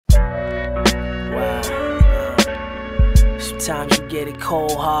Sometimes you get it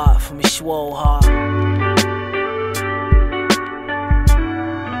cold hard from a swole heart.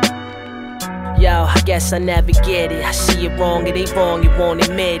 Yo, I guess I never get it. I see it wrong, it ain't wrong, you won't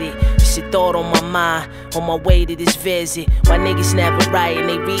admit it. Just a thought on my mind, on my way to this visit. Why niggas never right and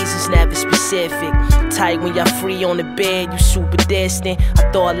they reasons never specific. Tight when y'all free on the bed, you super distant.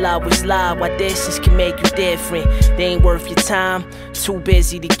 I thought love was love, why distance can make you different. They ain't worth your time, too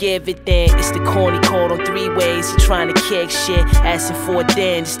busy to give it then. It's the corny code on 3 ways, he trying to kick shit. Asking for it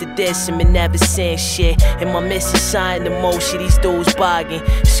then, just to diss him and never send shit. Am I missing something? The most of these dudes bugging.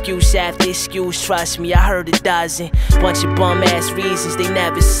 Excuse after excuse, trust me, I heard a dozen. Bunch of bum ass reasons, they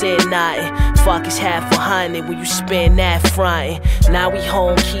never said nothing. Fuck is $500 when you spend that frontin'. Now we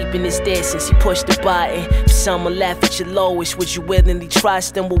home keeping his distance, he pushed the button. If someone left at your lowest, would you willingly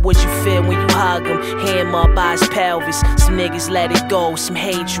trust them? What would you feel when you hug him? Hand up by his pelvis. Some niggas let it go, some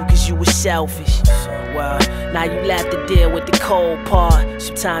hate you cause you was selfish. Well, now you left to deal with the cold part.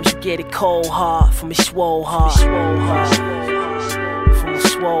 Sometimes you get it cold hard from a swole heart. From a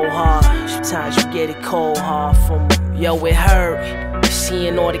swole heart. Sometimes you get it cold hard from, yo, it hurt.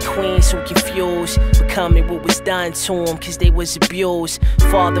 Seeing all the queens who confused, becoming what was done to them cause they was abused.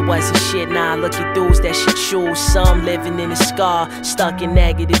 Father wasn't shit, now look at dudes that she choose. Some living in a scar, stuck in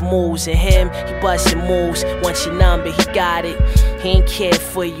negative moods. And him, he busting moves. Once your number, he got it. He ain't cared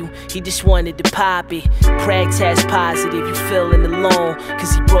for you, he just wanted to pop it. Prag test positive, you feeling alone.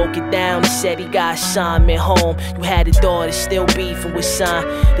 Cause he broke it down, he said he got son at home. You had a daughter, still beefing with son.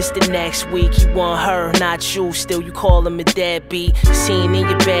 This the next week, he want her, not you. Still you call him a deadbeat. Seen in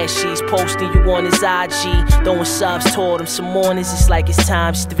your bed sheets, posting you on his IG. Throwing subs toward him, some mornings it's like it's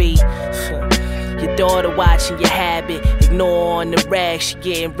 ×3. Your daughter watching your habit, ignore on the rag, she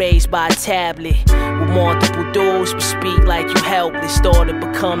getting raised by a tablet. With multiple dudes, but speak like you helpless. Daughter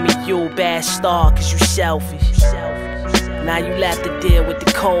becoming you, bad star cause you selfish. Now you left to deal with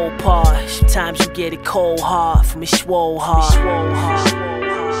the cold part. Sometimes you get it cold hard from a swole heart.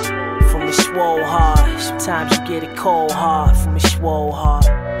 From a swole heart. Sometimes you get it cold hard from a swole heart.